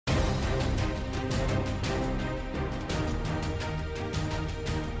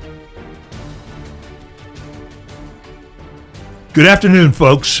Good afternoon,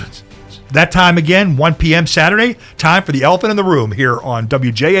 folks. That time again, 1 p.m. Saturday, time for the elephant in the room here on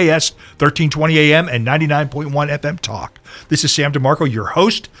WJAS 1320 AM and 99.1 FM Talk. This is Sam DeMarco, your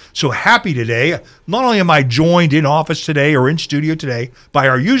host. So happy today. Not only am I joined in office today or in studio today by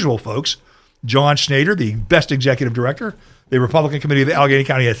our usual folks, John Schneider, the best executive director the Republican Committee of Allegheny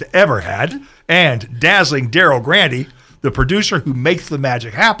County has ever had, and dazzling Daryl Grandy, the producer who makes the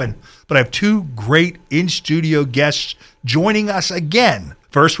magic happen. But I have two great in-studio guests joining us again.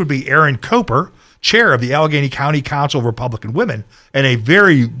 First would be Erin Coper, chair of the Allegheny County Council of Republican Women, and a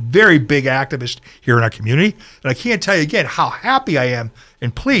very, very big activist here in our community. And I can't tell you again how happy I am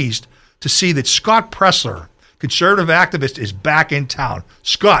and pleased to see that Scott Pressler, conservative activist, is back in town.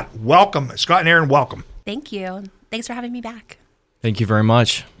 Scott, welcome. Scott and Erin, welcome. Thank you. Thanks for having me back. Thank you very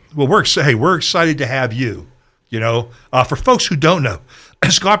much. Well, we're excited to have you. For folks who don't know,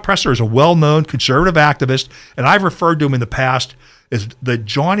 Scott Pressler is a well-known conservative activist, and I've referred to him in the past as the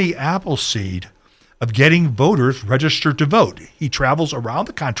Johnny Appleseed of getting voters registered to vote. He travels around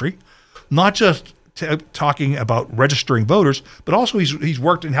the country, not just talking about registering voters, but also he's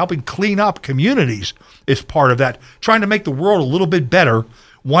worked in helping clean up communities as part of that, trying to make the world a little bit better,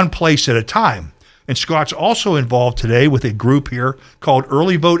 one place at a time. And Scott's also involved today with a group here called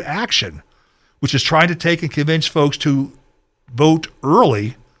Early Vote Action, which is trying to take and convince folks to vote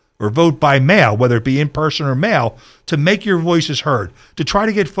early or vote by mail, whether it be in person or mail, to make your voices heard, to try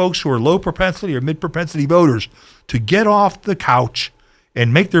to get folks who are low propensity or mid propensity voters to get off the couch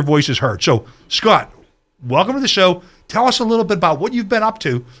and make their voices heard. So, Scott, welcome to the show. Tell us a little bit about what you've been up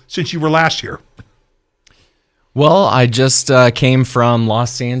to since you were last here. Well, I just came from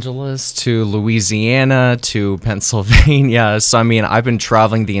Los Angeles to Louisiana to Pennsylvania. So, I've been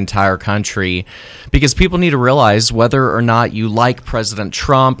traveling the entire country because people need to realize whether or not you like President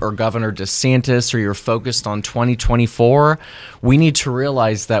Trump or Governor DeSantis or you're focused on 2024, we need to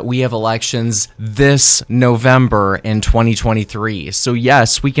realize that we have elections this November in 2023. So,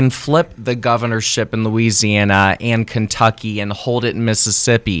 yes, we can flip the governorship in Louisiana and Kentucky and hold it in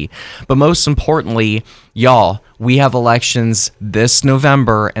Mississippi. But most importantly, y'all, we have elections this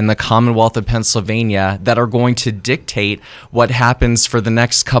November in the Commonwealth of Pennsylvania that are going to dictate what happens for the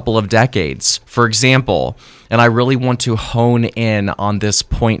next couple of decades. For example, and I really want to hone in on this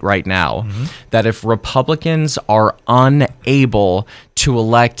point right now, that if Republicans are unable to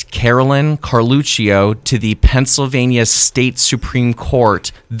elect Carolyn Carluccio to the Pennsylvania State Supreme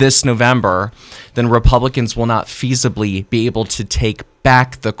Court this November, then Republicans will not feasibly be able to take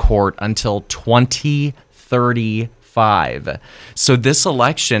back the court until 2035. So this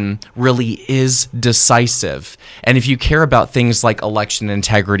election really is decisive. And if you care about things like election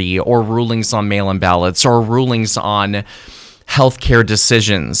integrity or rulings on mail-in ballots or rulings on healthcare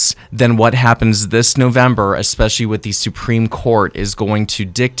decisions, then what happens this November, especially with the Supreme Court, is going to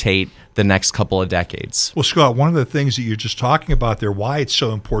dictate the next couple of decades. Well, Scott, one of the things that you're just talking about there, why it's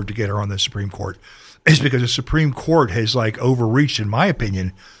so important to get her on the Supreme Court, is because the Supreme Court has overreached, in my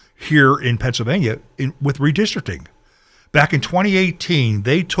opinion, here in Pennsylvania with redistricting. Back in 2018,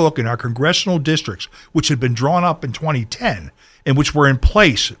 they took in our congressional districts, which had been drawn up in 2010 and which were in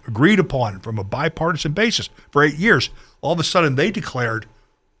place, agreed upon from a bipartisan basis for 8 years, all of a sudden they declared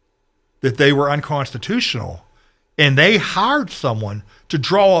that they were unconstitutional, and they hired someone to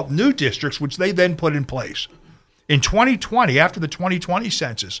draw up new districts, which they then put in place. In 2020, after the 2020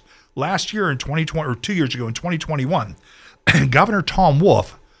 census, last year in 2020, or 2 years ago in 2021, Governor Tom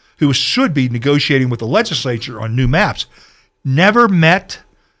Wolf, who should be negotiating with the legislature on new maps, never met,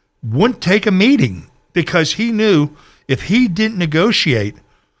 wouldn't take a meeting because he knew if he didn't negotiate,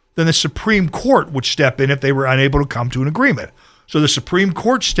 then the Supreme Court would step in if they were unable to come to an agreement. So the Supreme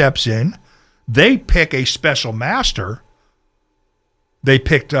Court steps in, they pick a special master. They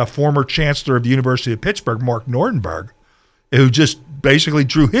picked a former chancellor of the University of Pittsburgh, Mark Nordenberg, who just basically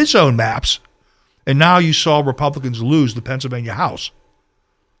drew his own maps. And now you saw Republicans lose the Pennsylvania House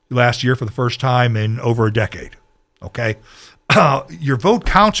last year for the first time in over a decade. Okay? Your vote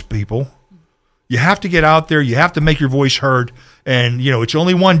counts, people. You have to get out there. You have to make your voice heard. And, it's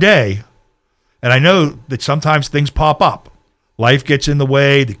only one day. And I know that sometimes things pop up. Life gets in the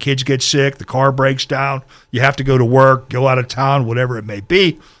way. The kids get sick. The car breaks down. You have to go to work, go out of town, whatever it may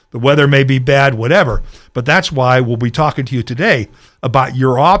be. The weather may be bad, whatever. But that's why we'll be talking to you today about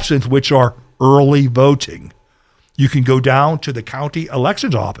your options, which are early voting. You can go down to the county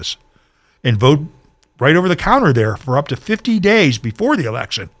elections office and vote right over the counter there for up to 50 days before the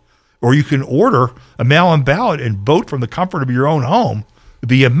election. Or you can order a mail-in ballot and vote from the comfort of your own home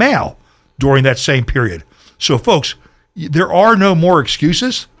via mail during that same period. So, folks, there are no more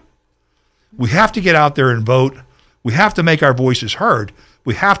excuses. We have to get out there and vote. We have to make our voices heard.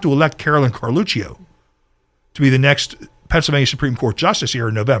 We have to elect Carolyn Carluccio to be the next Pennsylvania Supreme Court justice here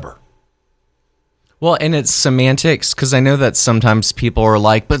in November. Well, and it's semantics, because I know that sometimes people are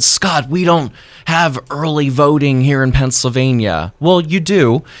like, but Scott, we don't have early voting here in Pennsylvania. Well, you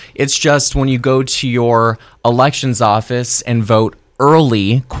do. It's just when you go to your elections office and vote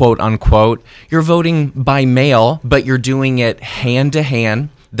early, quote unquote, you're voting by mail, but you're doing it hand to hand,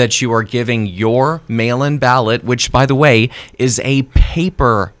 that you are giving your mail-in ballot, which, by the way, is a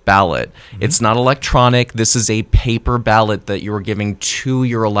paper ballot. It's not electronic. This is a paper ballot that you are giving to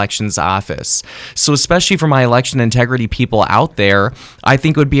your elections office. So especially for my election integrity people out there, I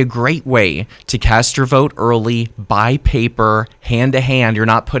think it would be a great way to cast your vote early by paper, hand to hand. You're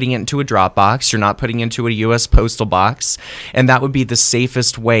not putting it into a drop box. You're not putting it into a U.S. postal box. And that would be the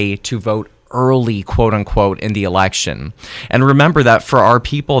safest way to vote early, quote unquote, in the election. And remember that for our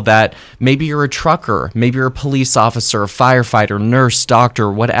people that maybe you're a trucker, maybe you're a police officer, a firefighter, nurse,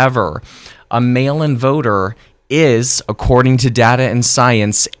 doctor, whatever, a mail-in voter is, according to data and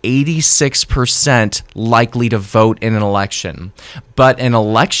science, 86% likely to vote in an election. But an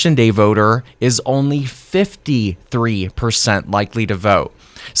election day voter is only 53% likely to vote.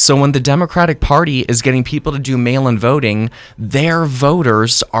 So when the Democratic Party is getting people to do mail-in voting, their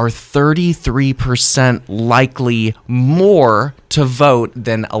voters are 33% likely more to vote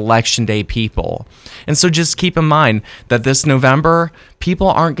than election day people. And so just keep in mind that this November, people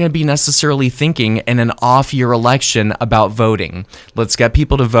aren't going to be necessarily thinking in an off-year election about voting. Let's get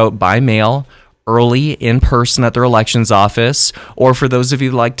people to vote by mail, early in person at their elections office, or for those of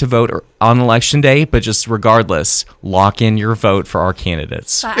you who like to vote on election day, but just regardless, lock in your vote for our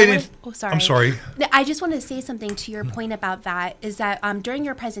candidates. Sorry. I'm sorry. I just wanted to say something to your point about that, is that during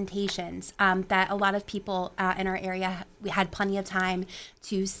your presentations, that a lot of people in our area, we had plenty of time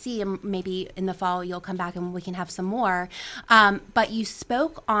to see, and maybe in the fall you'll come back and we can have some more. But you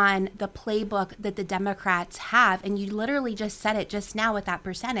spoke on the playbook that the Democrats have, and you literally just said it just now with that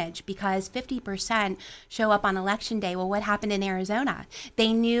percentage, because 50% show up on election day. Well, what happened in Arizona?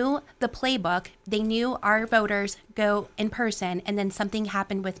 They knew the playbook. They knew our voters go in person, and then something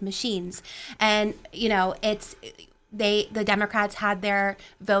happened with machines. And, you know, the Democrats had their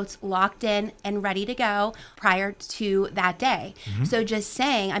votes locked in and ready to go prior to that day. So just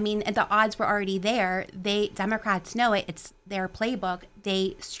saying, I mean, the odds were already there. Democrats know it. It's their playbook.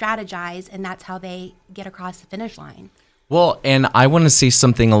 They strategize, and that's how they get across the finish line. Well, and I want to say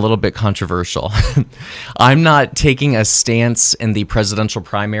something a little bit controversial. I'm not taking a stance in the presidential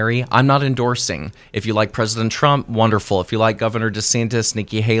primary. I'm not endorsing. If you like President Trump, wonderful. If you like Governor DeSantis,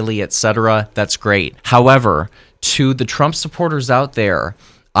 Nikki Haley, etc., that's great. However, to the Trump supporters out there,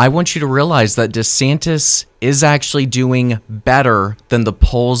 I want you to realize that DeSantis is actually doing better than the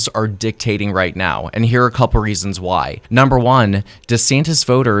polls are dictating right now. And here are a couple reasons why. Number one, DeSantis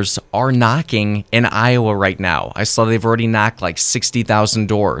voters are knocking in Iowa right now. I saw they've already knocked like 60,000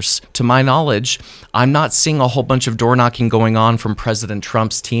 doors. To my knowledge, I'm not seeing a whole bunch of door knocking going on from President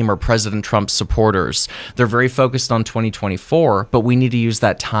Trump's team or President Trump's supporters. They're very focused on 2024, but we need to use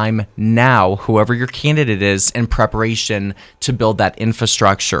that time now, whoever your candidate is, in preparation to build that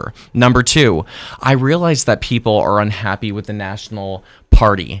infrastructure. Number two, I realize that people are unhappy with the National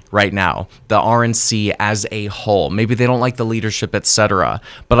Party right now, the RNC as a whole. Maybe they don't like the leadership, etc.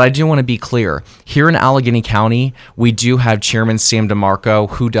 But I do want to be clear. Here in Allegheny County, we do have Chairman Sam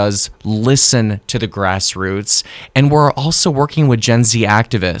DeMarco, who does listen to the grassroots, and we're also working with Gen Z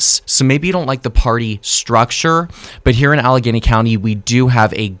activists. So maybe you don't like the party structure, but here in Allegheny County, we do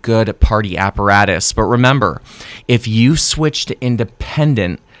have a good party apparatus. But remember, if you switch to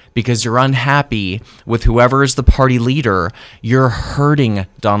independent because you're unhappy with whoever is the party leader, you're hurting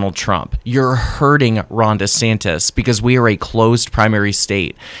Donald Trump. You're hurting Ron DeSantis, because we are a closed primary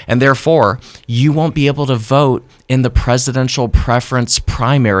state. And therefore, you won't be able to vote in the presidential preference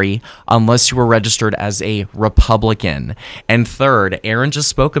primary unless you were registered as a Republican. And third, Aaron just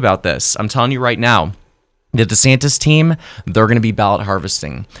spoke about this. I'm telling you right now, the DeSantis team, they're going to be ballot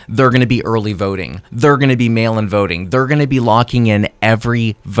harvesting. They're going to be early voting. They're going to be mail-in voting. They're going to be locking in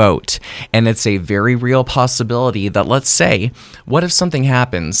every vote. And it's a very real possibility that, let's say, what if something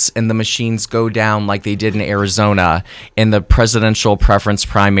happens and the machines go down like they did in Arizona in the presidential preference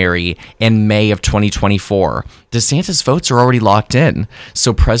primary in May of 2024? DeSantis votes are already locked in.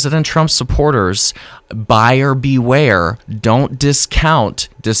 So President Trump supporters, buyer beware. Don't discount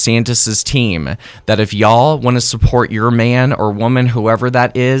DeSantis's team. That if y'all want to support your man or woman, whoever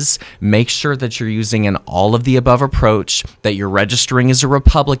that is, make sure that you're using an all of the above approach, that you're registering as a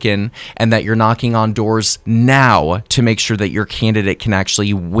Republican, and that you're knocking on doors now to make sure that your candidate can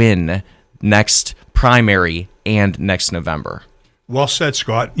actually win next primary and next November. Well said,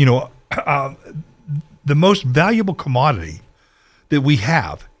 Scott. The most valuable commodity that we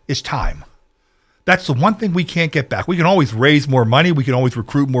have is time. That's the one thing we can't get back. We can always raise more money. We can always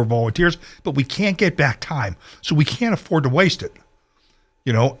recruit more volunteers, but we can't get back time. So we can't afford to waste it.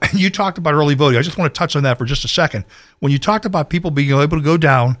 You talked about early voting. I just want to touch on that for just a second. When you talked about people being able to go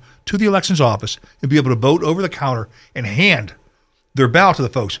down to the elections office and be able to vote over the counter and hand their ballot to the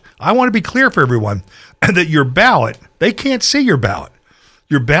folks, I want to be clear for everyone that your ballot, they can't see your ballot.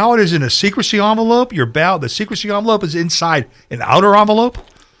 Your ballot is in a secrecy envelope. The secrecy envelope is inside an outer envelope.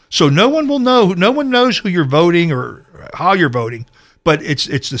 So no one will know. No one knows who you're voting or how you're voting. But it's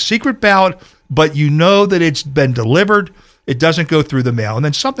the secret ballot, but you know that it's been delivered. It doesn't go through the mail. And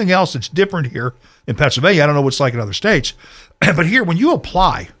then something else that's different here in Pennsylvania, I don't know what it's like in other states, but here, when you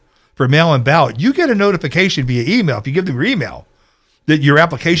apply for a mail-in ballot, you get a notification via email, if you give them your email, that your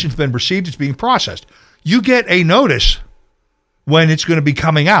application's been received, it's being processed. You get a notice when it's going to be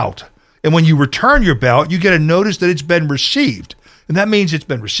coming out. And when you return your ballot, you get a notice that it's been received. And that means it's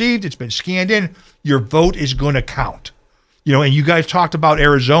been received, it's been scanned in, your vote is going to count. And you guys talked about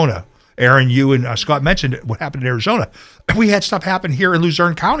Arizona. Aaron, you and Scott mentioned what happened in Arizona. We had stuff happen here in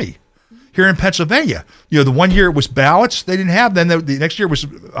Luzerne County, here in Pennsylvania. The one year it was ballots they didn't have. Then the next year was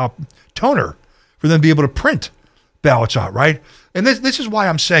toner for them to be able to print ballots out, right? And this is why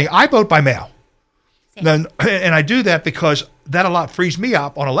I'm saying I vote by mail. And I do that because that a lot frees me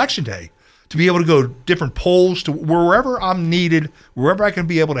up on election day to be able to go to different polls, to wherever I'm needed, wherever I can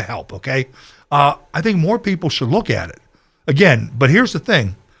be able to help, okay? I think more people should look at it. Again, but here's the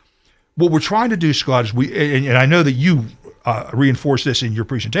thing. What we're trying to do, Scott, is and I know that you reinforce this in your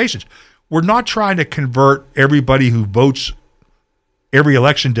presentations, we're not trying to convert everybody who votes every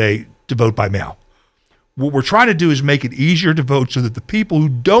election day to vote by mail. What we're trying to do is make it easier to vote so that the people who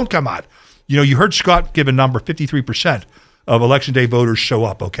don't come out, you heard Scott give a number, 53% of election day voters show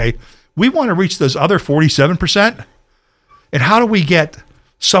up, okay? We want to reach those other 47%. And how do we get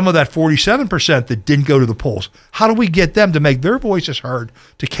some of that 47% that didn't go to the polls? How do we get them to make their voices heard,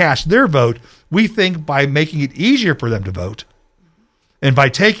 to cast their vote? We think by making it easier for them to vote and by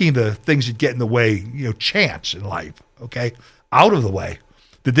taking the things that get in the way, chance in life, okay, out of the way,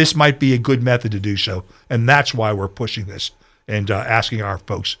 that this might be a good method to do so. And that's why we're pushing this and asking our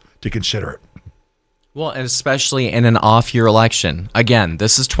folks to consider it. Well, and especially in an off-year election. Again,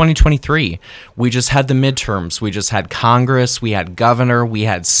 this is 2023. We just had the midterms. We just had Congress. We had governor. We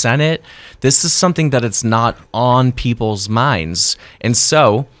had Senate. This is something that it's not on people's minds. And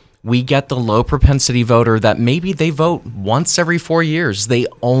so we get the low propensity voter that maybe they vote once every 4 years. They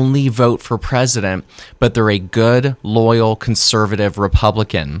only vote for president, but they're a good, loyal, conservative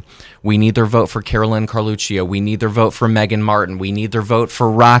Republican. We need their vote for Carolyn Carluccio. We need their vote for Megan Martin. We need their vote for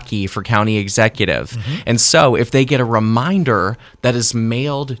Rocky for county executive. Mm-hmm. And so if they get a reminder that is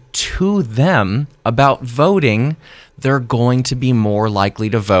mailed to them about voting, they're going to be more likely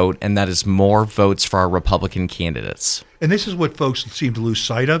to vote, and that is more votes for our Republican candidates. And this is what folks seem to lose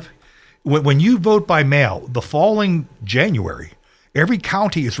sight of. When you vote by mail, the following January, every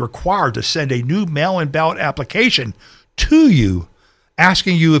county is required to send a new mail-in ballot application to you,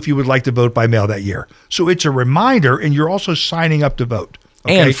 asking you if you would like to vote by mail that year. So it's a reminder, and you're also signing up to vote.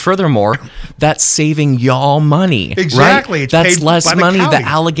 Okay? And furthermore, that's saving y'all money. Exactly. Right? That's less money the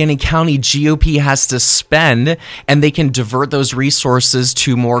Allegheny County GOP has to spend, and they can divert those resources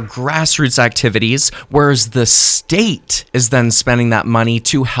to more grassroots activities, whereas the state is then spending that money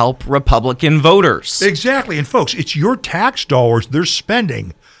to help Republican voters. Exactly. And folks, it's your tax dollars they're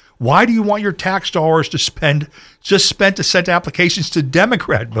spending. Why do you want your tax dollars to spent to send applications to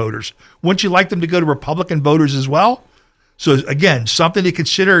Democrat voters? Wouldn't you like them to go to Republican voters as well? So again, something to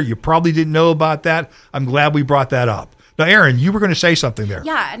consider. You probably didn't know about that. I'm glad we brought that up. Now, Erin, you were going to say something there.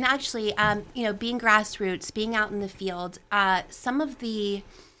 Yeah, and actually, being grassroots, being out in the field, some of the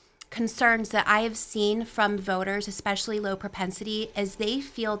concerns that I have seen from voters, especially low propensity, is they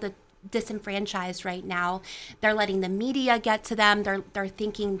feel that disenfranchised right now. They're letting the media get to them. They're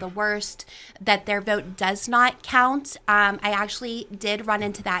thinking the worst, that their vote does not count. I actually did run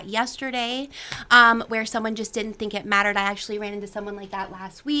into that yesterday, where someone just didn't think it mattered. I actually ran into someone like that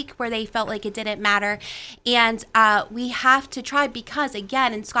last week where they felt like it didn't matter. And we have to try, because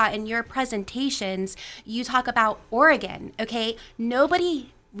again, and Scott, in your presentations, you talk about Oregon, okay?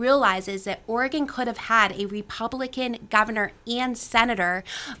 Nobody realizes that Oregon could have had a Republican governor and senator,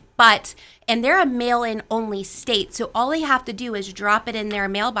 and they're a mail-in only state, so all they have to do is drop it in their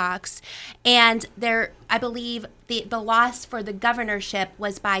mailbox, and I believe the loss for the governorship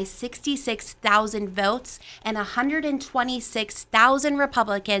was by 66,000 votes, and 126,000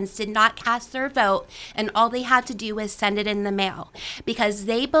 Republicans did not cast their vote, and all they had to do was send it in the mail, because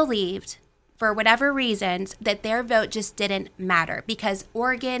they believed, for whatever reasons, that their vote just didn't matter. Because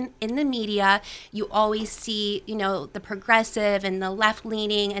Oregon, in the media, you always see, the progressive and the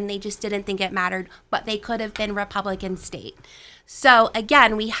left-leaning, and they just didn't think it mattered, but they could have been Republican state. So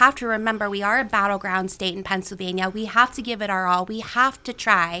again, we have to remember we are a battleground state in Pennsylvania. We have to give it our all. We have to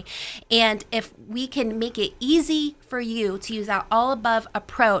try. And if we can make it easy for you to use that all-above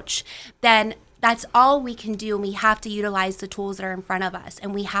approach, then that's all we can do, and we have to utilize the tools that are in front of us,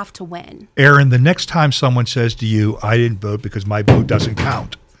 and we have to win. Aaron, the next time someone says to you, I didn't vote because my vote doesn't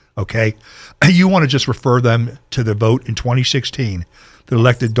count, okay, you want to just refer them to the vote in 2016 that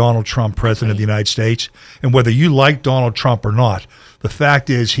elected Donald Trump president of the United States. And whether you like Donald Trump or not, the fact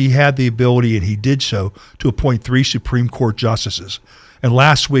is he had the ability, and he did so, to appoint 3 Supreme Court justices. And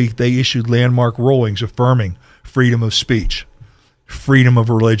last week they issued landmark rulings affirming freedom of speech, freedom of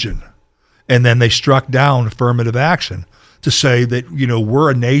religion. And then they struck down affirmative action to say that,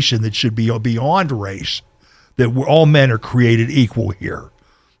 we're a nation that should be beyond race, that all men are created equal here,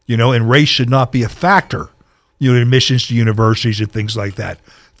 and race should not be a factor, in admissions to universities and things like that.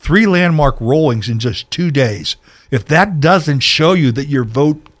 3 landmark rulings in just 2 days. If that doesn't show you that your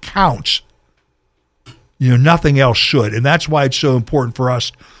vote counts, nothing else should. And that's why it's so important for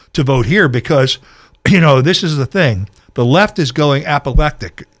us to vote here, because, this is the thing. The left is going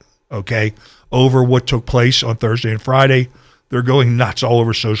apoplectic, okay, over what took place on Thursday and Friday. They're going nuts all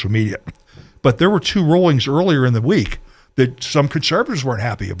over social media. But there were 2 rulings earlier in the week that some conservatives weren't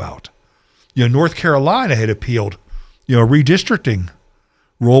happy about. North Carolina had appealed, a redistricting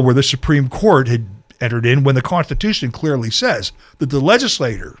rule where the Supreme Court had entered in when the Constitution clearly says that the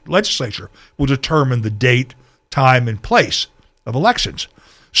legislature will determine the date, time, and place of elections.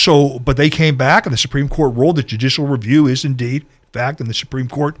 So, but they came back, and the Supreme Court ruled that judicial review is indeed fact, and the Supreme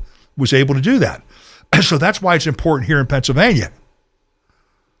Court was able to do that. So that's why it's important here in Pennsylvania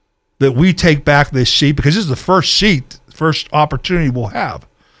that we take back this seat, because this is the first opportunity we'll have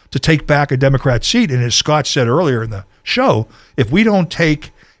to take back a Democrat seat. And as Scott said earlier in the show, if we don't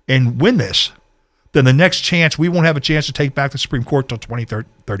take and win this, then the next chance, we won't have a chance to take back the Supreme Court till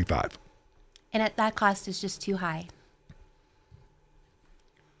 2035. And that cost is just too high.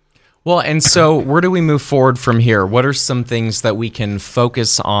 Well, and so where do we move forward from here? What are some things that we can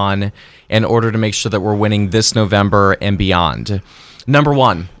focus on in order to make sure that we're winning this November and beyond? Number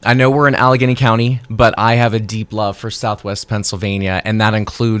 1, I know we're in Allegheny County, but I have a deep love for Southwest Pennsylvania, and that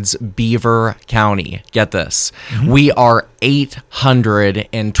includes Beaver County. Get this. Mm-hmm. We are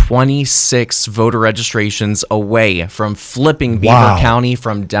 826 voter registrations away from flipping Beaver County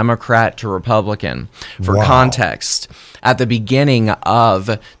from Democrat to Republican. For context, at the beginning of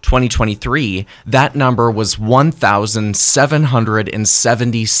 2023, that number was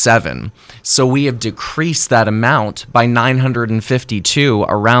 1,777. So we have decreased that amount by 952,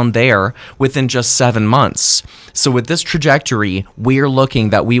 around there, within just 7 months. So with this trajectory, we're looking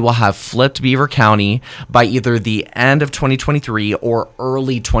that we will have flipped Beaver County by either the end of 2023 or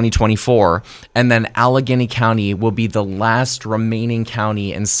early 2024. And then Allegheny County will be the last remaining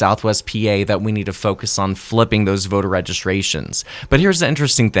county in Southwest PA that we need to focus on flipping those voter registrations. But here's the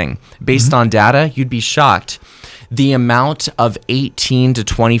interesting thing. Based on data, you'd be shocked. The amount of 18 to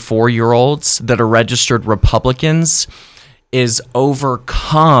 24-year-olds that are registered Republicans is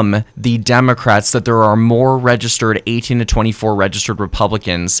overcome the Democrats, that there are more registered 18 to 24 registered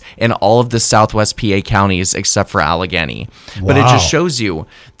Republicans in all of the Southwest PA counties except for Allegheny. Wow. But it just shows you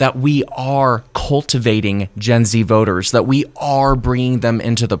that we are cultivating Gen Z voters, that we are bringing them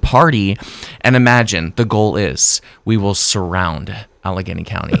into the party. And imagine, the goal is we will surround Allegheny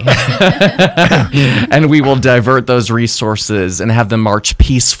County and we will divert those resources and have them march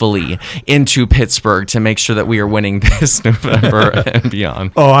peacefully into Pittsburgh to make sure that we are winning this November and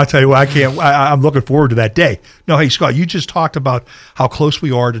beyond. Oh, I'll tell you what, I'm looking forward to that day. No, hey, Scott, you just talked about how close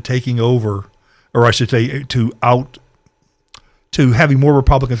we are to taking over, or I should say to to having more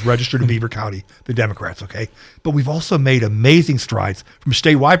Republicans registered in Beaver County than Democrats, okay? But we've also made amazing strides from a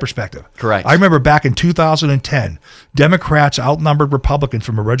statewide perspective. Correct. I remember back in 2010, Democrats outnumbered Republicans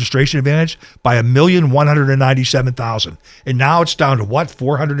from a registration advantage by 1,197,000. And now it's down to what,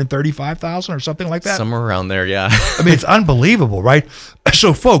 435,000 or something like that? Somewhere around there, yeah. I mean, it's unbelievable, right?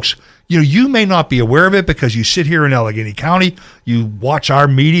 So, folks, you may not be aware of it because you sit here in Allegheny County, you watch our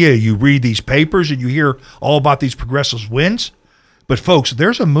media, you read these papers, and you hear all about these progressive wins. But folks,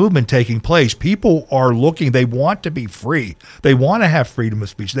 there's a movement taking place. People are looking, they want to be free. They want to have freedom of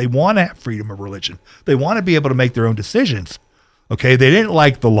speech. They want to have freedom of religion. They want to be able to make their own decisions. Okay, they didn't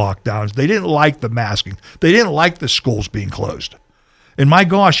like the lockdowns. They didn't like the masking. They didn't like the schools being closed. And my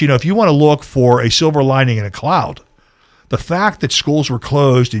gosh, if you want to look for a silver lining in a cloud, the fact that schools were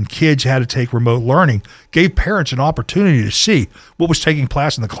closed and kids had to take remote learning gave parents an opportunity to see what was taking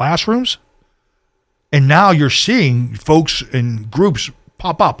place in the classrooms. And now you're seeing folks and groups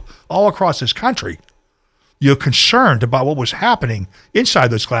pop up all across this country. You're concerned about what was happening inside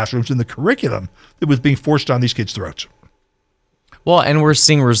those classrooms and the curriculum that was being forced on these kids' throats. Well, and we're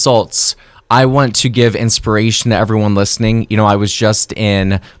seeing results. I want to give inspiration to everyone listening. I was just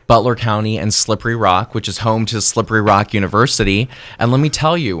in Butler County and Slippery Rock, which is home to Slippery Rock University. And let me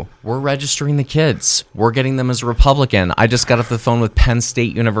tell you, we're registering the kids. We're getting them as a Republican. I just got off the phone with Penn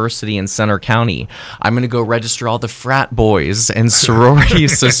State University in Center County. I'm going to go register all the frat boys and sorority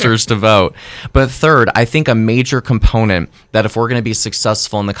sisters to vote. But third, I think a major component that if we're going to be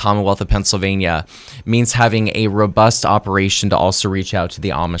successful in the Commonwealth of Pennsylvania means having a robust operation to also reach out to the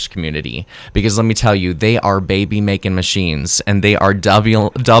Amish community. Because let me tell you, they are baby-making machines, and they are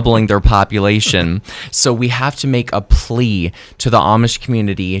doubling their population. So we have to make a plea to the Amish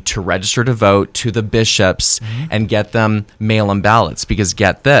community to register to vote, to the bishops, and get them mail-in ballots. Because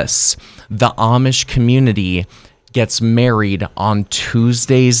get this, the Amish community gets married on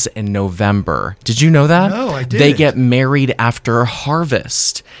Tuesdays in November. Did you know that? No, I didn't. They get married after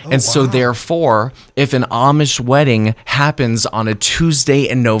harvest. And so therefore, if an Amish wedding happens on a Tuesday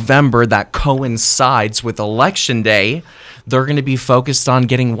in November that coincides with Election Day, they're going to be focused on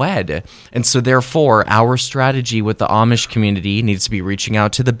getting wed. And so therefore, our strategy with the Amish community needs to be reaching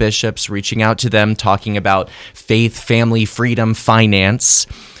out to the bishops, reaching out to them, talking about faith, family, freedom, finance,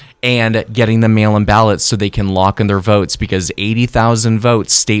 and getting them mail-in ballots so they can lock in their votes, because 80,000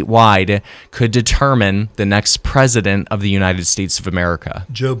 votes statewide could determine the next president of the United States of America.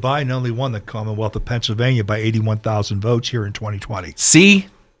 Joe Biden only won the Commonwealth of Pennsylvania by 81,000 votes here in 2020. See?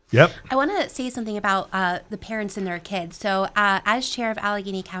 Yep. I want to say something about the parents and their kids. So as chair of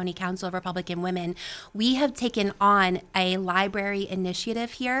Allegheny County Council of Republican Women, we have taken on a library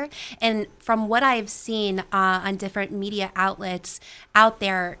initiative here. And from what I've seen on different media outlets out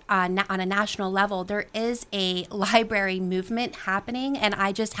there on a national level, there is a library movement happening. And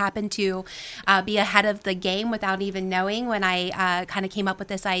I just happened to be ahead of the game without even knowing when I kind of came up with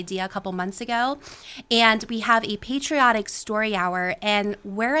this idea a couple months ago. And we have a patriotic story hour. And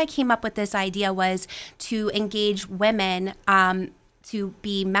where I came up with this idea was to engage women to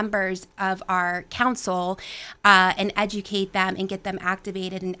be members of our council and educate them and get them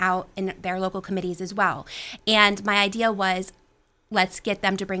activated and out in their local committees as well. And my idea was, let's get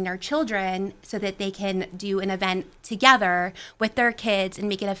them to bring their children so that they can do an event together with their kids and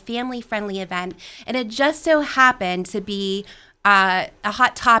make it a family-friendly event. And it just so happened to be a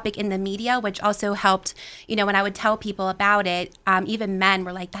hot topic in the media, which also helped, when I would tell people about it, even men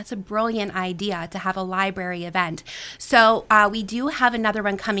were like, that's a brilliant idea to have a library event. So we do have another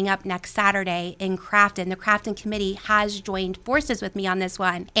one coming up next Saturday in Crafton. The Crafton Committee has joined forces with me on this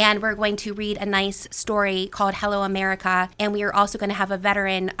one. And we're going to read a nice story called Hello America. And we are also going to have a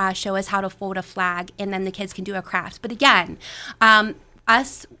veteran show us how to fold a flag. And then the kids can do a craft. But again,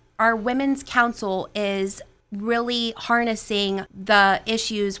 our Women's Council is really harnessing the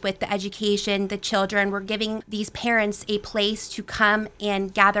issues with the education, the children. We're giving these parents a place to come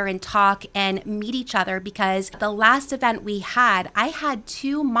and gather and talk and meet each other, because the last event we had, I had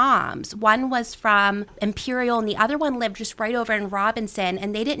two moms. One was from Imperial and the other one lived just right over in Robinson,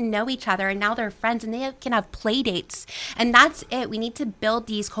 and they didn't know each other, and now they're friends and they can have play dates. And that's it. We need to build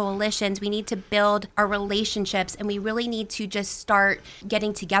these coalitions. We need to build our relationships, and we really need to just start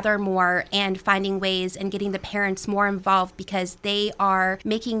getting together more and finding ways and getting the parents more involved, because they are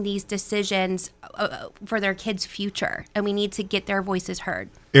making these decisions for their kids' future, and we need to get their voices heard.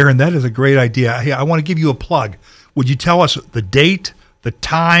 Erin, that is a great idea. Hey, I want to give you a plug. Would you tell us the date, the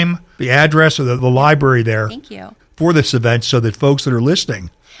time, the address of the library there? Thank you. For this event, so that folks that are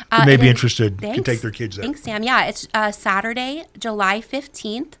listening who may be interested can take their kids there. Thanks, Sam. Yeah, it's Saturday, July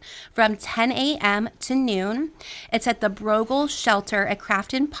 15th from 10 a.m. to noon. It's at the Brogel Shelter at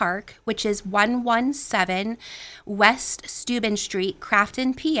Crafton Park, which is 117 West Steuben Street,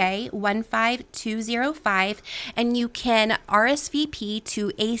 Crafton, PA, 15205. And you can RSVP to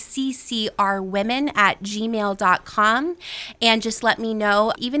accrwomen@gmail.com and just let me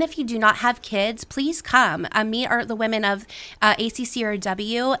know. Even if you do not have kids, please come. Meet the women of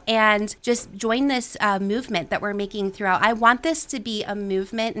ACCRW and just join this movement that we're making throughout. I want this to be a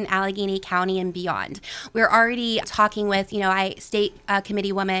movement in Allegheny County and beyond. We're already talking with, State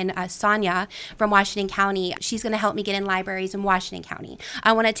Committee woman Sonia from Washington County. She's going to help me get in libraries in Washington County.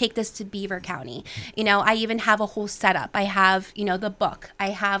 I want to take this to Beaver County. I even have a whole setup. I have, the book. I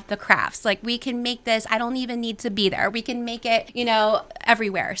have the crafts. Like, we can make this. I don't even need to be there. We can make it,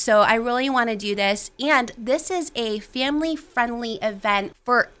 everywhere. So I really want to do this. And this is a family-friendly event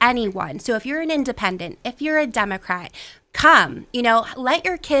for anyone. So if you're an independent, if you're a Democrat, come, let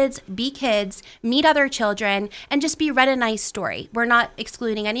your kids be kids, meet other children, and just be read a nice story. We're not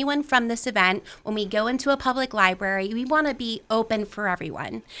excluding anyone from this event. When we go into a public library, we want to be open for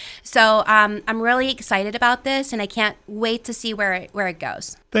everyone. So I'm really excited about this, and I can't wait to see where it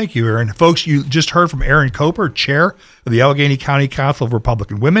goes. Thank you, Erin. Folks, you just heard from Erin Coper, Chair of the Allegheny County Council of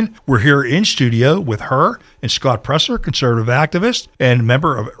Republican Women. We're here in studio with her and Scott Pressler, conservative activist and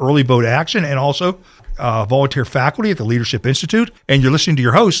member of Early Vote Action, and also volunteer faculty at the Leadership Institute. And you're listening to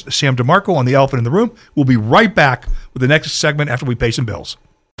your host, Sam DeMarco, on The Elephant in the Room. We'll be right back with the next segment after we pay some bills.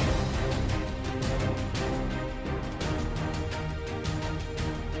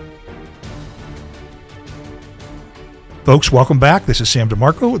 Folks, welcome back. This is Sam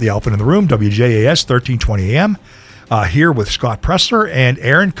DeMarco with The Elephant in the Room, WJAS 1320 AM. Here with Scott Pressler and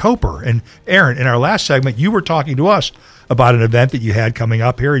Erin Coper. And Erin, in our last segment, you were talking to us about an event that you had coming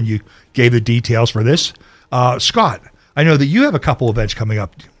up here, and you gave the details for this. Scott, I know that you have a couple events coming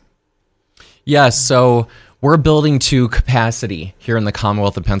up. Yes, so we're building to capacity here in the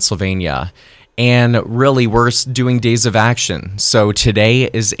Commonwealth of Pennsylvania. And really, we're doing days of action. So today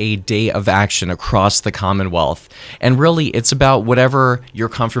is a day of action across the Commonwealth. And really, it's about whatever your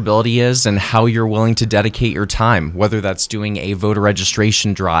comfortability is and how you're willing to dedicate your time, whether that's doing a voter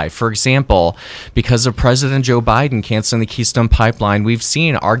registration drive. For example, because of President Joe Biden canceling the Keystone Pipeline, we've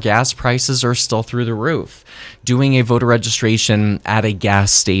seen our gas prices are still through the roof. Doing a voter registration at a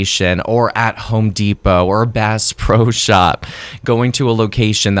gas station or at Home Depot or a Bass Pro Shop, going to a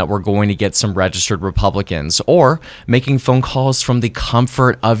location that we're going to get some registered Republicans, or making phone calls from the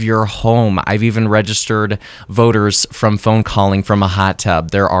comfort of your home. I've even registered voters from phone calling from a hot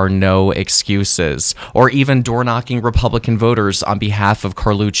tub. There are no excuses. Or even door knocking Republican voters on behalf of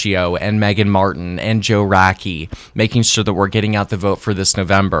Carluccio and Megan Martin and Joe Racky, making sure that we're getting out the vote for this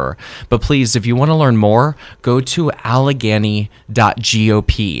November. But please, if you want to learn more, go to Allegheny.gop.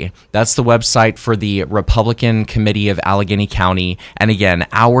 That's the website for the Republican Committee of Allegheny County. And again,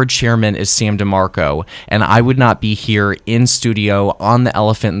 our chairman is Sam DeMarco, and I would not be here in studio on The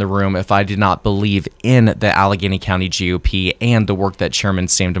Elephant in the Room if I did not believe in the Allegheny County GOP and the work that Chairman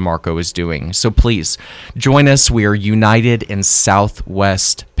Sam DeMarco is doing. So please join us. We are united in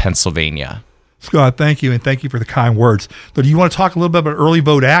Southwest Pennsylvania. Scott, thank you, and thank you for the kind words. But do you want to talk a little bit about early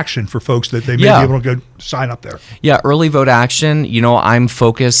vote action for folks that they may be able to go sign up there? Yeah, early vote action. I'm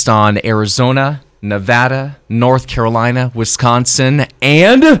focused on Arizona, Nevada, North Carolina, Wisconsin,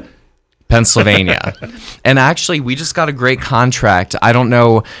 and Pennsylvania. And actually, we just got a great contract. I don't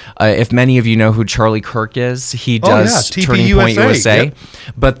know if many of you know who Charlie Kirk is. He does Turning Point USA. Yep.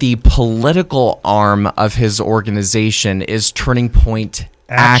 But the political arm of his organization is Turning Point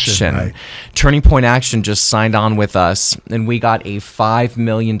Action. Right. Turning Point Action just signed on with us, and we got a $5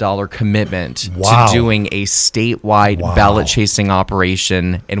 million commitment to doing a statewide ballot chasing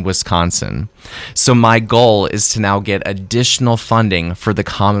operation in Wisconsin. So my goal is to now get additional funding for the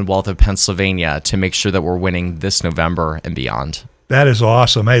Commonwealth of Pennsylvania to make sure that we're winning this November and beyond. That is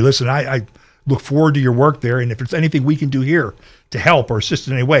awesome. Hey, listen, I look forward to your work there, and if there's anything we can do here to help or assist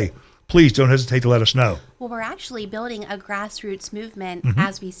in any way, please don't hesitate to let us know. Well, we're actually building a grassroots movement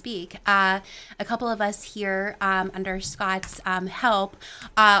as we speak. A couple of us here under Scott's help,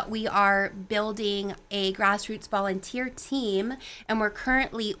 we are building a grassroots volunteer team, and we're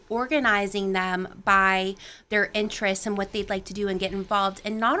currently organizing them by their interests and what they'd like to do and get involved.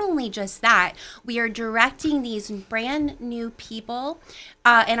 And not only just that, we are directing these brand new people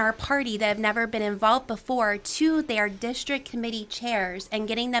in our party that have never been involved before to their district committee chairs and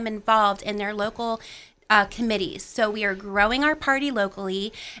getting them involved in their local committees. So we are growing our party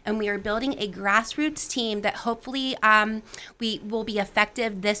locally, and we are building a grassroots team that hopefully we will be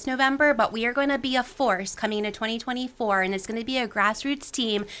effective this November, but we are going to be a force coming into 2024, and it's going to be a grassroots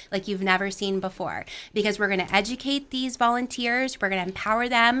team like you've never seen before, because we're going to educate these volunteers, we're going to empower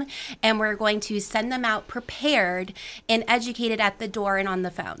them, and we're going to send them out prepared and educated at the door and on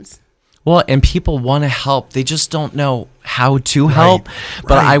the phones. Well, and people want to help. They just don't know how to help.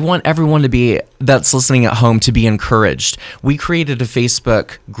 But I want everyone that's listening at home to be encouraged. We created a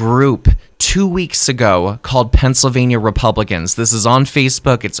Facebook group 2 weeks ago called Pennsylvania Republicans. This is on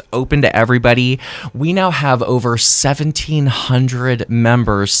Facebook. It's open to everybody. We now have over 1,700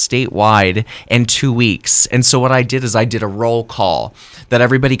 members statewide in 2 weeks. And so what I did is I did a roll call that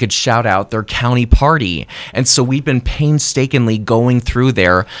everybody could shout out their county party. And so we've been painstakingly going through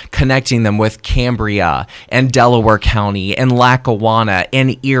there, connecting them with Cambria and Delaware County and Lackawanna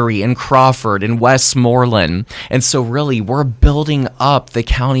and Erie and Crawford and Westmoreland. And so really we're building up the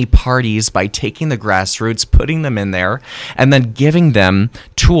county parties by taking the grassroots, putting them in there, and then giving them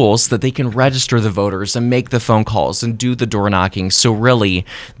tools that they can register the voters and make the phone calls and do the door knocking. So really,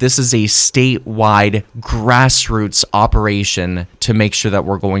 this is a statewide grassroots operation to make sure that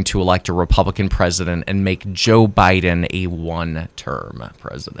we're going to elect a Republican president and make Joe Biden a one-term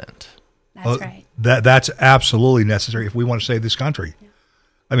president. That's right. That's absolutely necessary if we want to save this country. Yeah.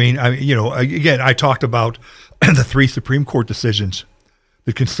 I mean, again, I talked about the 3 Supreme Court decisions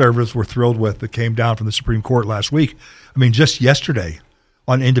the conservatives were thrilled with that came down from the Supreme Court last week. I mean, just yesterday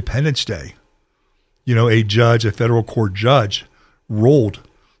on Independence Day, a federal court judge ruled,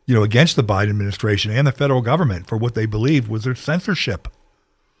 against the Biden administration and the federal government for what they believed was their censorship,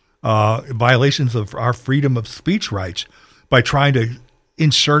 violations of our freedom of speech rights by trying to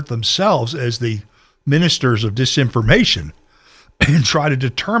insert themselves as the ministers of disinformation and try to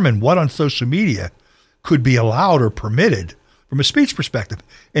determine what on social media could be allowed or permitted from a speech perspective.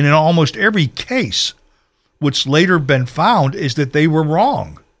 And in almost every case, what's later been found is that they were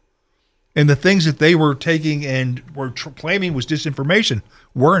wrong. And the things that they were taking and were claiming was disinformation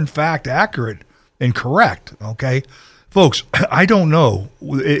were in fact accurate and correct, okay? Folks, I don't know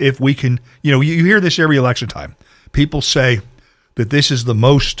if we can, you hear this every election time. People say that this is the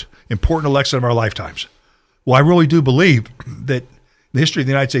most important election of our lifetimes. Well, I really do believe that the history of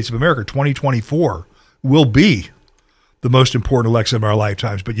the United States of America, 2024, will be the most important election of our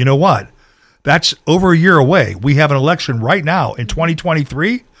lifetimes. But you know what? That's over a year away. We have an election right now in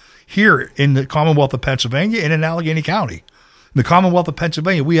 2023 here in the Commonwealth of Pennsylvania and in Allegheny County. In the Commonwealth of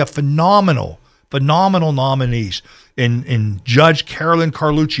Pennsylvania, we have phenomenal nominees in Judge Carolyn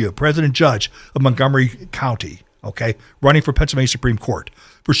Carluccio, President Judge of Montgomery County, okay, running for Pennsylvania Supreme Court.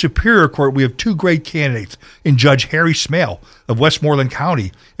 For Superior Court, we have 2 great candidates in Judge Harry Smale of Westmoreland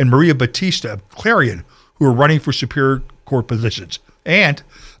County and Maria Batista of Clarion, who are running for Superior Court positions. And,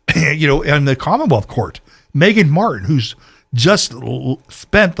 in the Commonwealth Court, Megan Martin, who's just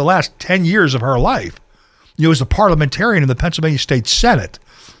spent the last 10 years of her life, as a parliamentarian in the Pennsylvania State Senate.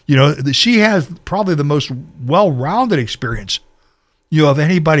 She has probably the most well-rounded experience, of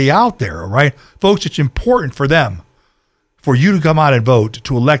anybody out there, right? Folks, it's important for for you to come out and vote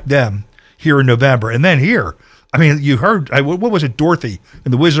to elect them here in November. And then here, you heard, what was it, Dorothy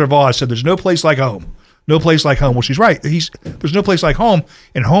in The Wizard of Oz said, there's no place like home. No place like home. Well, she's right. There's no place like home,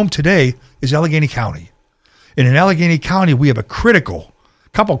 and home today is Allegheny County. And in Allegheny County, we have a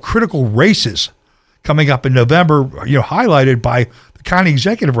couple critical races coming up in November, highlighted by the county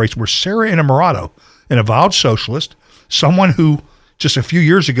executive race where Sarah Innamorato, an avowed socialist, someone who just a few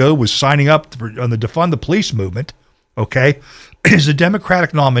years ago was signing up on the Defund the Police movement, okay, is a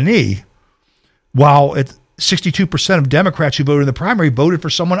Democratic nominee, while 62% of Democrats who voted in the primary voted for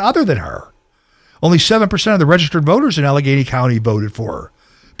someone other than her. Only 7% of the registered voters in Allegheny County voted for her.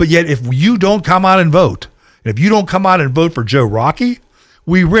 But yet, if you don't come out and vote, and if you don't come out and vote for Joe Rockey,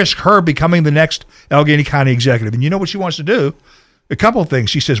 we risk her becoming the next Allegheny County executive. And you know what she wants to do? A couple of things.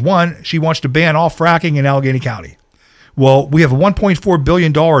 She says, one, she wants to ban all fracking in Allegheny County. Well, we have a $1.4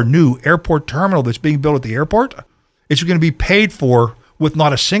 billion new airport terminal that's being built at the airport. It's going to be paid for with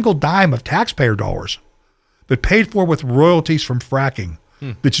not a single dime of taxpayer dollars, but paid for with royalties from fracking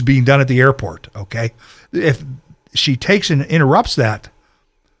that's being done at the airport, okay? If she takes and interrupts that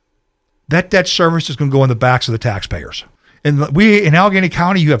debt service is going to go in the backs of the taxpayers. And in Allegheny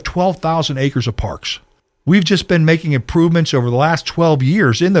County, you have 12,000 acres of parks. We've just been making improvements over the last 12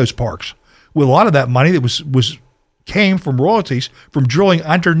 years in those parks, with a lot of that money that came from royalties from drilling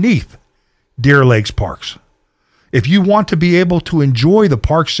underneath Deer Lakes parks. If you want to be able to enjoy the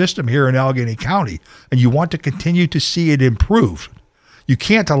park system here in Allegheny County, and you want to continue to see it improve, You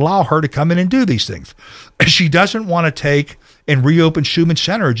can't allow her to come in and do these things. She doesn't want to take and reopen Schumann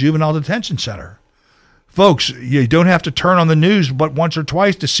Center, a juvenile detention center. Folks, you don't have to turn on the news but once or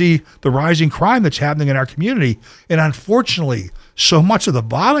twice to see the rising crime that's happening in our community. And unfortunately, so much of the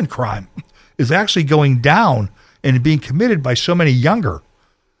violent crime is actually going down and being committed by so many younger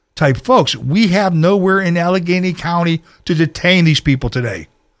type folks. We have nowhere in Allegheny County to detain these people today.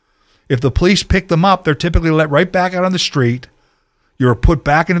 If the police pick them up, they're typically let right back out on the street. You're put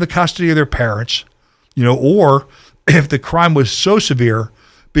back into the custody of their parents, or if the crime was so severe,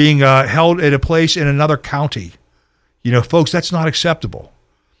 being held at a place in another county. Folks, that's not acceptable.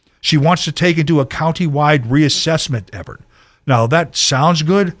 She wants to take into a county-wide reassessment effort. Now, that sounds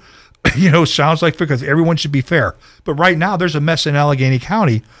good. Sounds like because everyone should be fair. But right now, there's a mess in Allegheny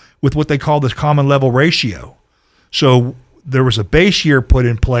County with what they call the common level ratio. So there was a base year put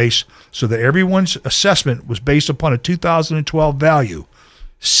in place so that everyone's assessment was based upon a 2012 value.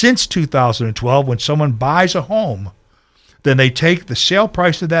 Since 2012, when someone buys a home, then they take the sale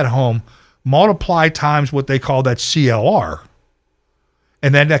price of that home, multiply times what they call that CLR,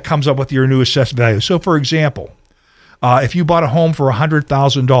 and then that comes up with your new assessed value. So, for example, if you bought a home for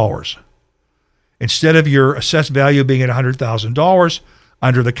 $100,000, instead of your assessed value being at $100,000,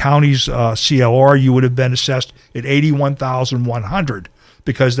 under the county's CLR, you would have been assessed at $81,100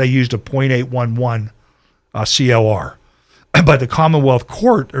 because they used a 0.811 CLR. But the Commonwealth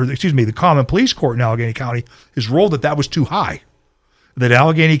Court, the Common Police Court in Allegheny County has ruled that was too high, that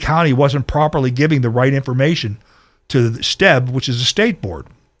Allegheny County wasn't properly giving the right information to the STEB, which is the state board.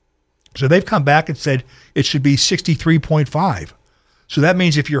 So they've come back and said it should be 63.5. So that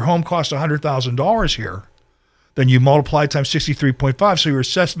means if your home costs $100,000 here, then you multiply times 63.5, so your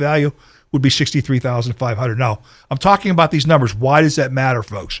assessed value would be $63,500. Now, I'm talking about these numbers. Why does that matter,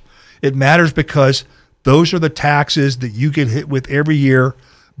 folks? It matters because those are the taxes that you get hit with every year,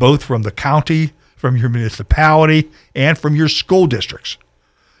 both from the county, from your municipality, and from your school districts.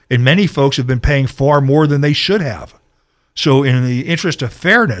 And many folks have been paying far more than they should have. So in the interest of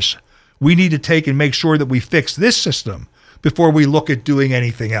fairness, we need to take and make sure that we fix this system before we look at doing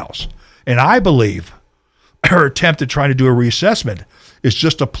anything else. And I believe her attempt at trying to do a reassessment is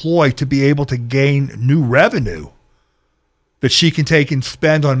just a ploy to be able to gain new revenue that she can take and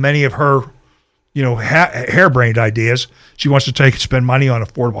spend on many of her harebrained ideas. She wants to take and spend money on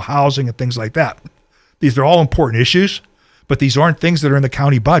affordable housing and things like that. These are all important issues, but these aren't things that are in the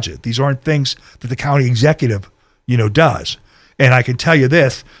county budget. These aren't things that the county executive, does. And I can tell you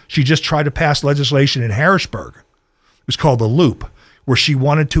this, she just tried to pass legislation in Harrisburg. It was called the Loop, where she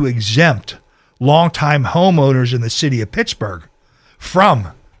wanted to exempt longtime homeowners in the city of Pittsburgh from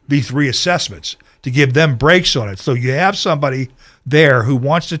these reassessments to give them breaks on it. So you have somebody there who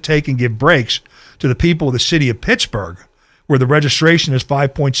wants to take and give breaks to the people of the city of Pittsburgh, where the registration is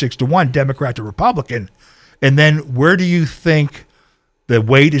 5.6 to 1, Democrat to Republican. And then where do you think the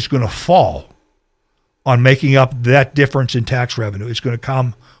weight is going to fall on making up that difference in tax revenue? It's going to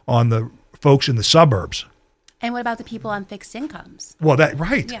come on the folks in the suburbs. And what about the people on fixed incomes? Well,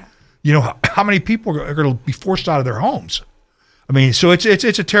 right. Yeah. How many people are going to be forced out of their homes? I mean, so it's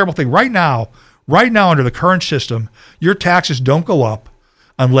a terrible thing. Right now, under the current system, your taxes don't go up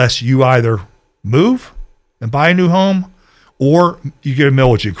unless you either move and buy a new home or you get a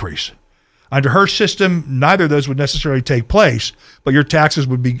millage increase. Under her system, neither of those would necessarily take place, but your taxes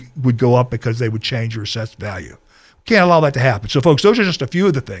would go up because they would change your assessed value. Can't allow that to happen. So, folks, those are just a few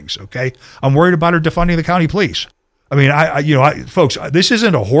of the things, okay? I'm worried about her defunding the county police. I mean, folks, this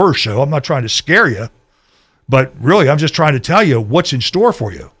isn't a horror show. I'm not trying to scare you, but really, I'm just trying to tell you what's in store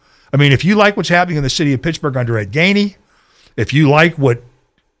for you. I mean, if you like what's happening in the city of Pittsburgh under Ed Gainey, if you like what,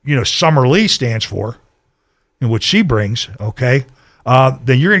 Summer Lee stands for and what she brings, okay,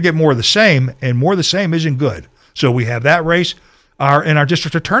 then you're going to get more of the same, and more of the same isn't good. So we have that race, in our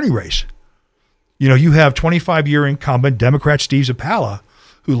district attorney race. You have 25-year incumbent Democrat Steve Zappala,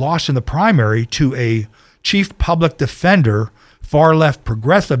 who lost in the primary to a chief public defender, far-left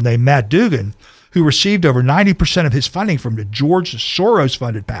progressive named Matt Dugan, who received over 90% of his funding from the George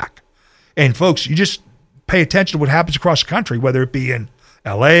Soros-funded PAC. And folks, you just pay attention to what happens across the country, whether it be in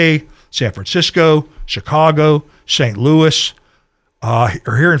L.A., San Francisco, Chicago, St. Louis, or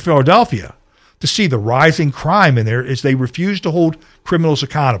here in Philadelphia, to see the rising crime in there as they refuse to hold criminals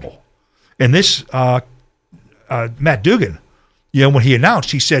accountable. And this Matt Dugan, when he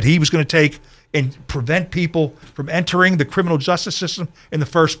announced, he said he was going to take and prevent people from entering the criminal justice system in the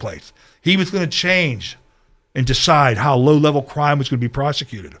first place. He was going to change and decide how low-level crime was going to be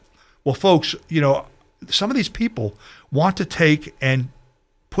prosecuted. Well, folks, some of these people want to take and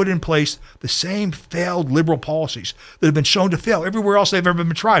put in place the same failed liberal policies that have been shown to fail everywhere else they've ever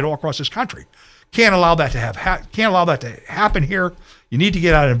been tried all across this country. Can't allow that to happen here. You need to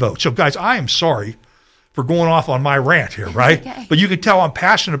get out and vote. So, guys, I am sorry for going off on my rant here, right? Okay. But you can tell I'm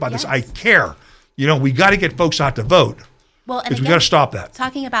passionate about this. I care. We got to get folks out to vote. Well, and because we got to stop that.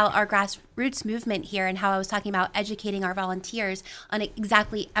 Talking about our grassroots movement here and how I was talking about educating our volunteers on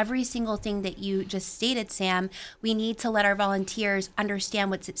exactly every single thing that you just stated, Sam, we need to let our volunteers understand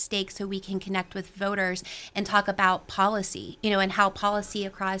what's at stake so we can connect with voters and talk about policy, and how policy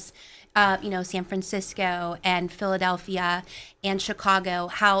across San Francisco and Philadelphia and Chicago,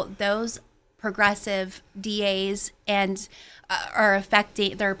 how those progressive DAs and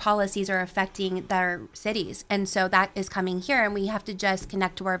their policies are affecting their cities. And so that is coming here, and we have to just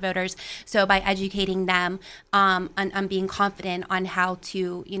connect to our voters. So by educating them on being confident on how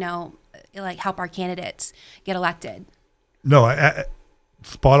to, help our candidates get elected. No, I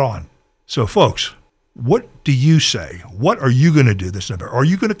spot on. So folks, what do you say? What are you going to do this November? Are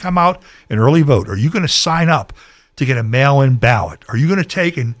you going to come out and early vote? Are you going to sign up to get a mail-in ballot? Are you going to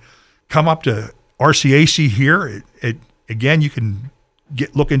take and come up to RCAC here? Again, you can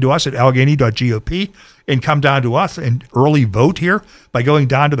look into us at allegheny.gop and come down to us and early vote here by going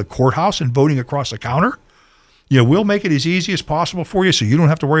down to the courthouse and voting across the counter. We'll make it as easy as possible for you so you don't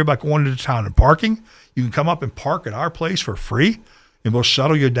have to worry about going into town and parking. You can come up and park at our place for free, and we'll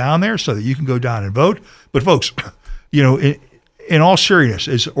shuttle you down there so that you can go down and vote. But folks, in all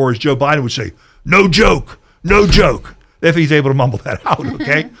seriousness, or as Joe Biden would say, no joke, if he's able to mumble that out,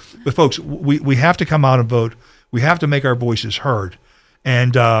 okay? But folks, we have to come out and vote. We have to make our voices heard.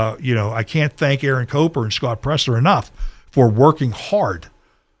 And, I can't thank Aaron Coper and Scott Pressler enough for working hard,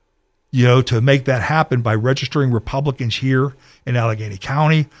 to make that happen by registering Republicans here in Allegheny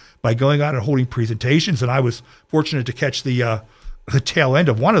County, by going out and holding presentations. And I was fortunate to catch the tail end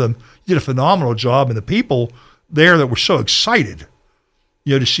of one of them. You did a phenomenal job, and the people there that were so excited,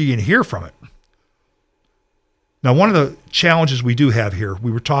 to see and hear from it. Now, one of the challenges we do have here,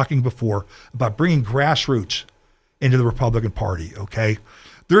 we were talking before about bringing grassroots into the Republican Party, okay?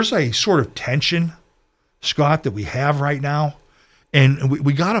 There's a sort of tension, Scott, that we have right now, and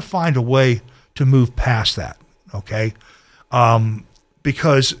we got to find a way to move past that, okay?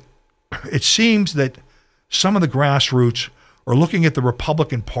 Because it seems that some of the grassroots are looking at the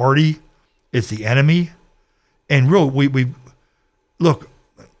Republican Party as the enemy, and really,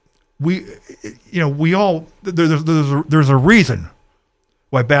 there's a reason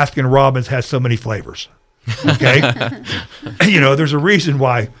why Baskin-Robbins has so many flavors. Okay. There's a reason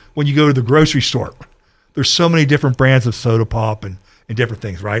why when you go to the grocery store, there's so many different brands of soda pop and different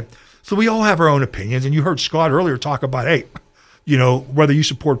things, right? So we all have our own opinions. And you heard Scott earlier talk about, hey, whether you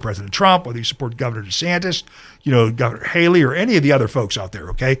support President Trump, whether you support Governor DeSantis, Governor Haley, or any of the other folks out there,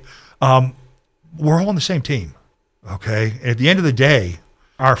 okay? We're all on the same team, okay? And at the end of the day,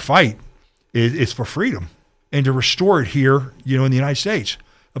 our fight is for freedom and to restore it here, in the United States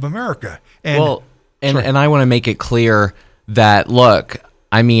of America. And I want to make it clear that, look,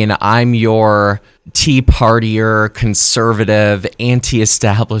 I'm your Tea Partier, conservative,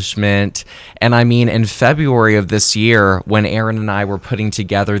 anti-establishment. And in February of this year, when Aaron and I were putting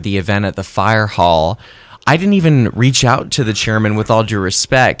together the event at the fire hall, I didn't even reach out to the chairman, with all due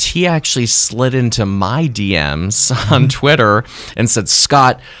respect. He actually slid into my DMs on Twitter and said,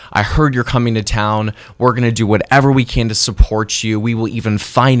 Scott, I heard you're coming to town. We're going to do whatever we can to support you. We will even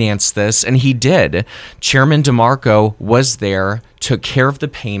finance this. And he did. Chairman DeMarco was there, took care of the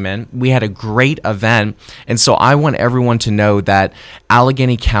payment. We had a great event. And so I want everyone to know that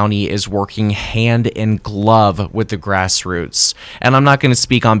Allegheny County is working hand in glove with the grassroots. And I'm not going to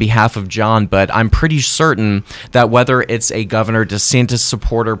speak on behalf of John, but I'm pretty certain that whether it's a Governor DeSantis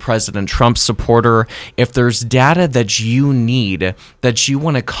supporter, President Trump supporter, if there's data that you need, that you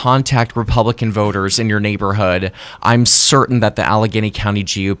want to contact Republican voters in your neighborhood, I'm certain that the Allegheny County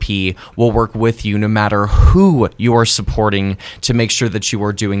GOP will work with you no matter who you are supporting to make sure that you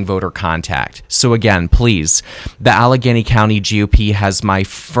are doing voter contact. So again, please, the Allegheny County GOP has my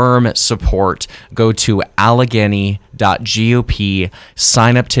firm support. Go to allegheny.gop,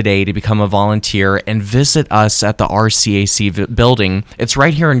 sign up today to become a volunteer, and visit us at the RCAC building. It's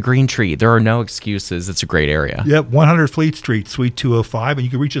right here in Green Tree. There are no excuses. It's a great area. Yep, 100 Fleet Street, Suite 205, and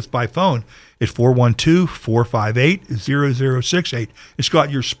you can reach us by phone at 412-458-0068. And Scott,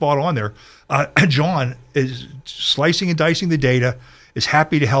 you're spot on there. John is slicing and dicing the data, is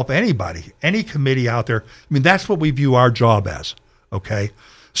happy to help anybody, any committee out there. That's what we view our job as, okay?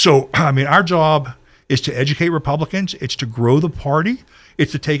 So, our job is to educate Republicans. It's to grow the party.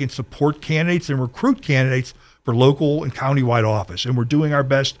 It's to take and support candidates and recruit candidates for local and countywide office, and we're doing our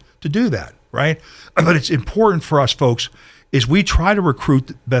best to do that, right? But it's important for us, folks, is we try to recruit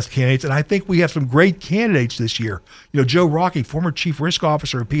the best candidates, and I think we have some great candidates this year. Joe Rocky, former chief risk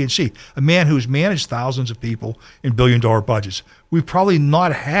officer at PNC, a man who's managed thousands of people in billion-dollar budgets. We've probably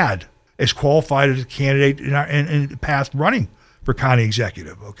not had as qualified as a candidate in the past running for county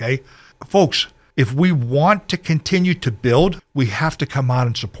executive, okay? Folks, if we want to continue to build, we have to come out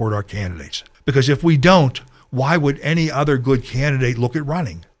and support our candidates. Because if we don't, why would any other good candidate look at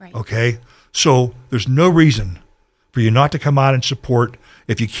running, okay? So there's no reason for you not to come out and support.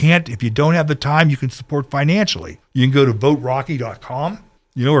 If you don't have the time, you can support financially. You can go to voterocky.com,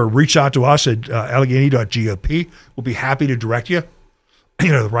 or reach out to us at allegheny.gop. We'll be happy to direct you,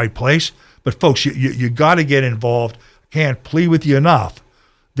 to the right place. But folks, you got to get involved. I can't plead with you enough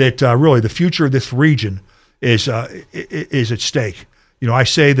that really the future of this region is at stake. I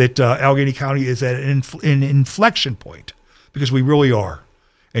say that Allegheny County is at an inflection point because we really are.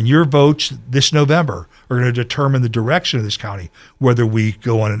 And your votes this November are going to determine the direction of this county, whether we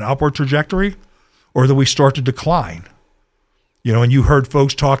go on an upward trajectory or that we start to decline. And you heard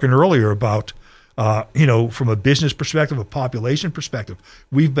folks talking earlier about, from a business perspective, a population perspective,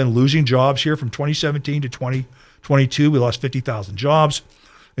 we've been losing jobs here from 2017 to 2022. We lost 50,000 jobs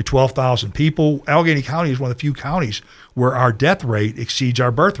and 12,000 people. Allegheny County is one of the few counties where our death rate exceeds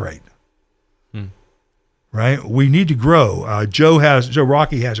our birth rate. Right? We need to grow. Joe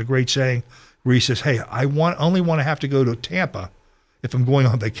Rocky has a great saying where he says, hey, I only want to have to go to Tampa if I'm going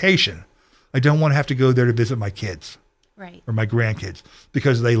on vacation. I don't want to have to go there to visit my kids or my grandkids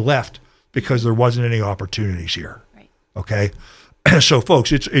because they left because there wasn't any opportunities here. Right. Okay? So,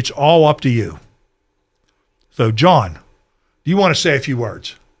 folks, it's all up to you. So, John, do you want to say a few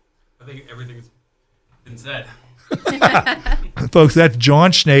words? I think everything's been said. Folks, that's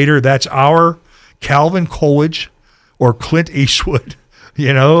John Schnader. That's our Calvin Coolidge or Clint Eastwood,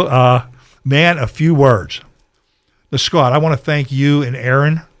 man, a few words. Now, Scott, I want to thank you and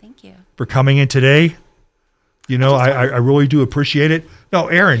Aaron for coming in today. I really do appreciate it. No,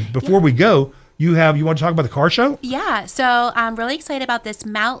 Aaron, before we go, you want to talk about the car show? Yeah, so I'm really excited about this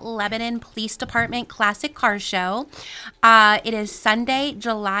Mount Lebanon Police Department Classic Car Show. It is Sunday,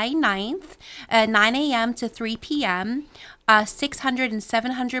 July 9th, 9 a.m. to 3 p.m., 600 and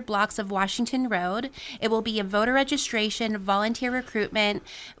 700 blocks of Washington Road. It will be a voter registration, volunteer recruitment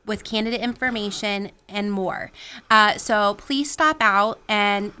with candidate information, and more. So please stop out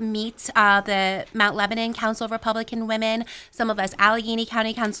and meet the Mount Lebanon Council of Republican Women. Some of us Allegheny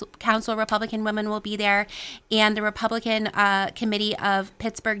County Council of Republican Women will be there, and the Republican Committee of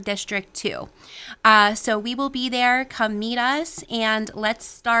Pittsburgh District 2. So we will be there. Come meet us, and let's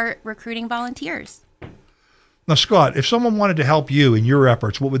start recruiting volunteers. Now, Scott, if someone wanted to help you in your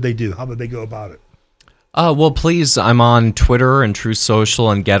efforts, what would they do? How would they go about it? Well, please, I'm on Twitter and True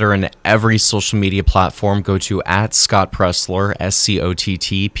Social and Getter and every social media platform. Go to @ScottPressler,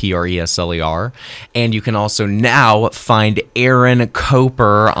 ScottPressler. And you can also now find Erin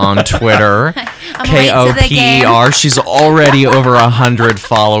Koper on Twitter, Koper. She's already over 100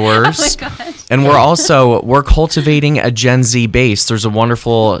 followers. Oh my gosh. And we're cultivating a Gen Z base. There's a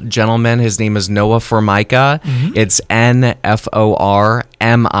wonderful gentleman. His name is Noah Formica. Mm-hmm. It's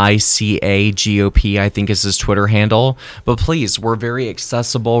NFORMICAGOP, I think is his Twitter handle. But please, we're very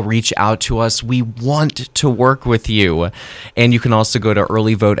accessible. Reach out to us. We want to work with you. And you can also go to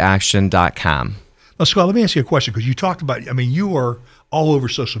earlyvoteaction.com. Now, Scott, let me ask you a question, because you talked about, you are all over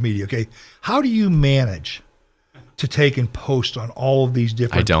social media, okay? How do you manage to take and post on all of these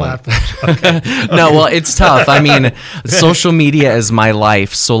different platforms? Okay. No, well, it's tough. Social media is my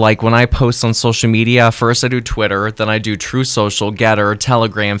life. So like when I post on social media, first I do Twitter, then I do True Social, Getter,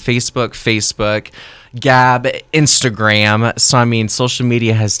 Telegram, Facebook, Gab, Instagram. So social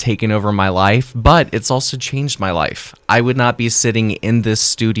media has taken over my life, but it's also changed my life. I would not be sitting in this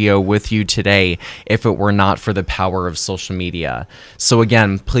studio with you today if it were not for the power of social media. So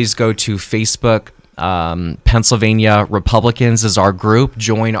again, please go to Facebook. Pennsylvania Republicans is our group.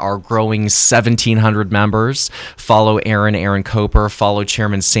 Join our growing 1,700 members. Follow Aaron Koper. Follow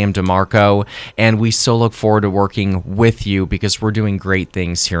Chairman Sam DeMarco. And we so look forward to working with you because we're doing great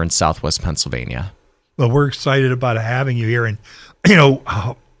things here in Southwest Pennsylvania. Well, we're excited about having you here. And,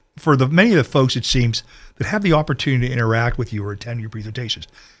 for many of the folks, it seems, that have the opportunity to interact with you or attend your presentations,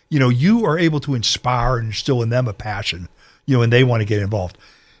 you are able to inspire and instill in them a passion, and they want to get involved.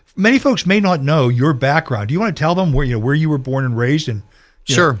 Many folks may not know your background. Do you want to tell them where you were born and raised? And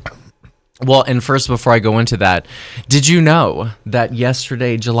Sure. Well, and first, before I go into that, did you know that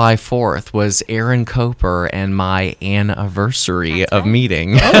yesterday, July 4th, was Aaron Coper and my anniversary of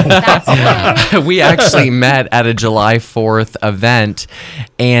meeting? That's right. We actually met at a July 4th event,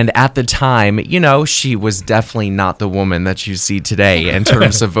 and at the time, you know, she was definitely not the woman that you see today in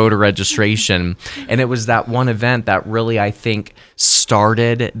terms of voter registration. And it was that one event that really, I think,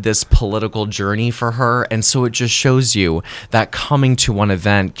 started this political journey for her. And so it just shows you that coming to one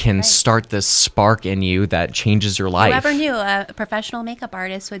event can start this spark in you that changes your life. Whoever knew a professional makeup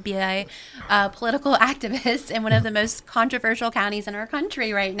artist would be a political activist in one of the most controversial counties in our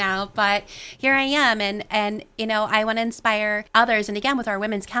country right now. But here I am, and you know, I want to inspire others. And again, with our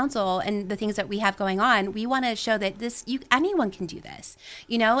Women's Council and the things that we have going on, we want to show that anyone can do this,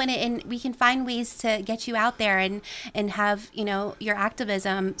 you know, and we can find ways to get you out there and have, you know, your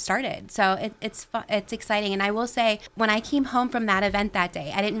activism started. So it's exciting. And I will say, when I came home from that event that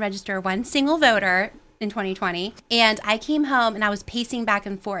day, I didn't register one single voter in 2020. And I came home and I was pacing back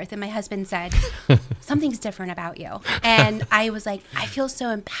and forth, and my husband said, something's different about you. And I was like, I feel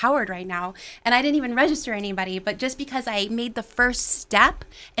so empowered right now. And I didn't even register anybody, but just because I made the first step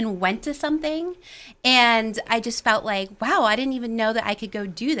and went to something, and I just felt like, wow, I didn't even know that I could go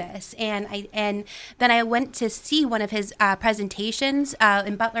do this. And then I went to see one of his presentations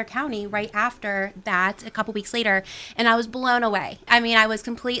in Butler County right after that, a couple weeks later, and I was blown away. I mean, I was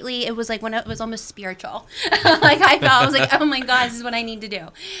completely, it was like when it was almost spiritual. Like I was like, oh my God, this is what I need to do.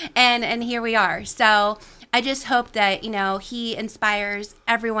 And here we are. So I just hope that, you know, he inspires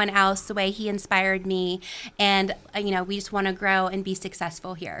everyone else the way he inspired me. And, you know, we just want to grow and be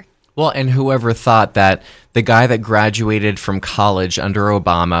successful here. Well, and whoever thought that the guy that graduated from college under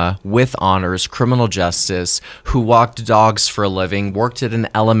Obama with honors, criminal justice, who walked dogs for a living, worked at an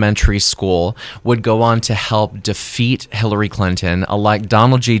elementary school, would go on to help defeat Hillary Clinton, elect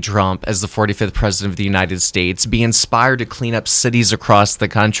Donald J. Trump as the 45th president of the United States, be inspired to clean up cities across the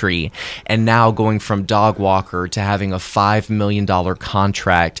country, and now going from dog walker to having a $5 million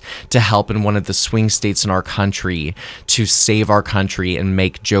contract to help in one of the swing states in our country to save our country and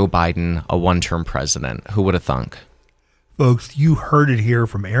make Joe Biden a one-term president. Who would have thunk? Folks, you heard it here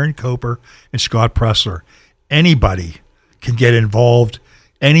from Aaron Coper and Scott Pressler. Anybody can get involved.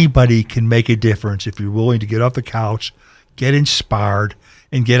 Anybody can make a difference if you're willing to get off the couch, get inspired,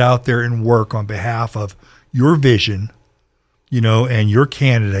 and get out there and work on behalf of your vision, you know, and your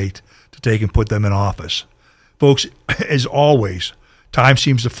candidate to take and put them in office. Folks, as always, time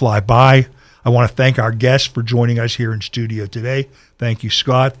seems to fly by. I want to thank our guests for joining us here in studio today. Thank you,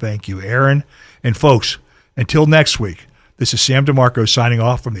 Scott. Thank you, Aaron. And folks, until next week, this is Sam DeMarco signing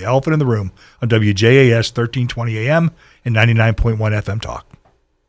off from the Elephant in the Room on WJAS 1320 AM and 99.1 FM Talk.